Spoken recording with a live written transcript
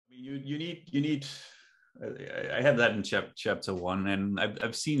You need. I have that in chapter 1, and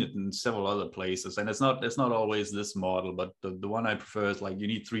I've seen it in several other places, and it's not always this model, but the one I prefer is like you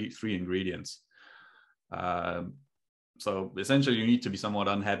need three ingredients. So essentially, you need to be somewhat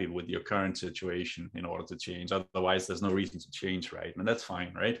unhappy with your current situation in order to change. Otherwise, there's no reason to change, right? And that's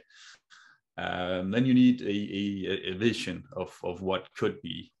fine, right? Then you need a vision of what could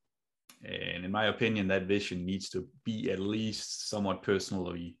be. And in my opinion, that vision needs to be at least somewhat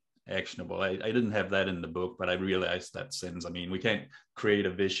personally actionable. I didn't have that in the book, but I realized that since, I mean, we can't create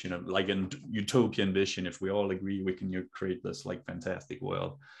a vision of like a utopian vision if we all agree we can create this like fantastic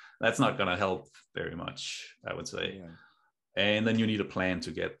world. That's not going to help very much, I would say. Yeah. And then you need a plan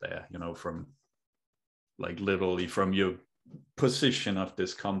to get there, from like literally from your position of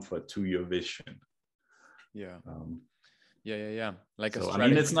discomfort to your vision. Yeah. Yeah. Like so, a strategy. I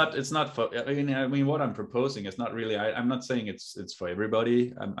mean, it's not for, I mean, what I'm proposing is not really, I'm not saying it's for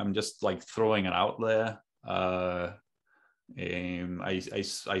everybody. I'm just like throwing it out there. And I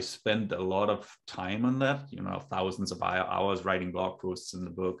spent a lot of time on that, thousands of hours writing blog posts in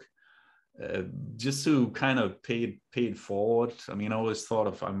the book. Just to kind of pay it forward. I mean, I always thought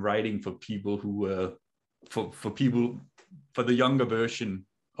of I'm writing for people who, for the younger version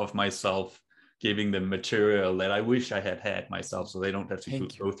of myself, giving them material that I wish I had myself, so they don't have to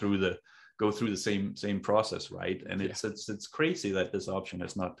go through the same process, right? And it's crazy that this option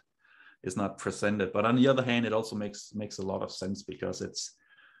is not presented. But on the other hand, it also makes a lot of sense because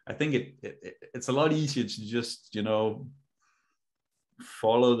I think it's a lot easier to just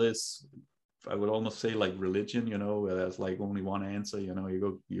follow this, I would almost say like religion, where there's like only one answer.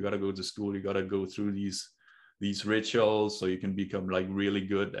 You got to go to school, you got to go through these rituals so you can become like really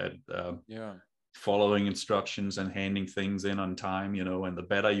good at following instructions and handing things in on time, and the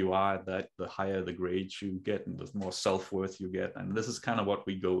better you are at that, the higher the grades you get and the more self-worth you get. And this is kind of what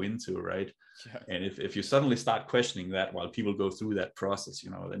we go into, right? Yeah. And if you suddenly start questioning that while people go through that process,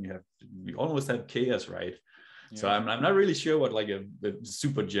 then you almost have chaos, right? Yeah. So I'm not really sure what like a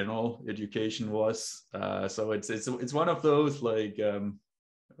super general education was. So it's one of those like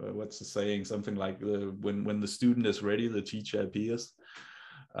what's the saying? Something like when the student is ready, the teacher appears.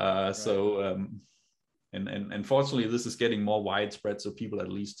 Right. So and fortunately, this is getting more widespread, so people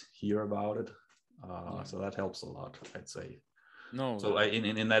at least hear about it. So that helps a lot, I'd say. No. So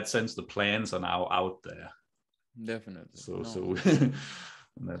in that sense, the plans are now out there. Definitely. So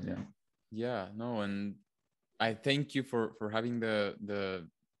then, yeah. No, and I thank you for having the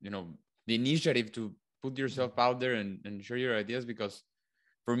initiative to put yourself out there and share your ideas, because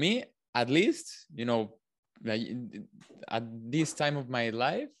for me, at least, like at this time of my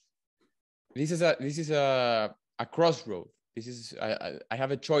life, this is a crossroad. This is I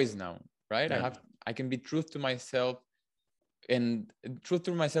have a choice now, right? Yeah. I can be truth to myself, and truth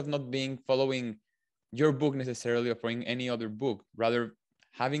to myself not being following your book necessarily or following any other book, rather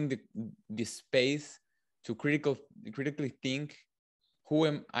having the space to critically think, who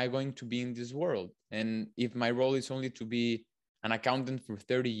am I going to be in this world? And if my role is only to be an accountant for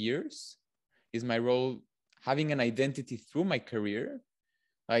 30 years, is my role having an identity through my career?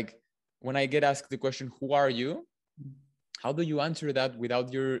 Like when I get asked the question, who are you? How do you answer that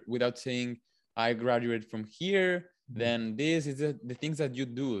without saying, I graduated from here, then this is the things that you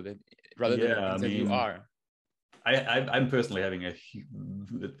do, that rather than the things that you are. I'm personally having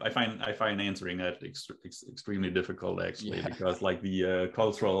I find answering that extremely difficult, actually, because like the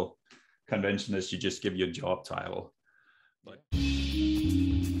cultural convention is you just give your job title. But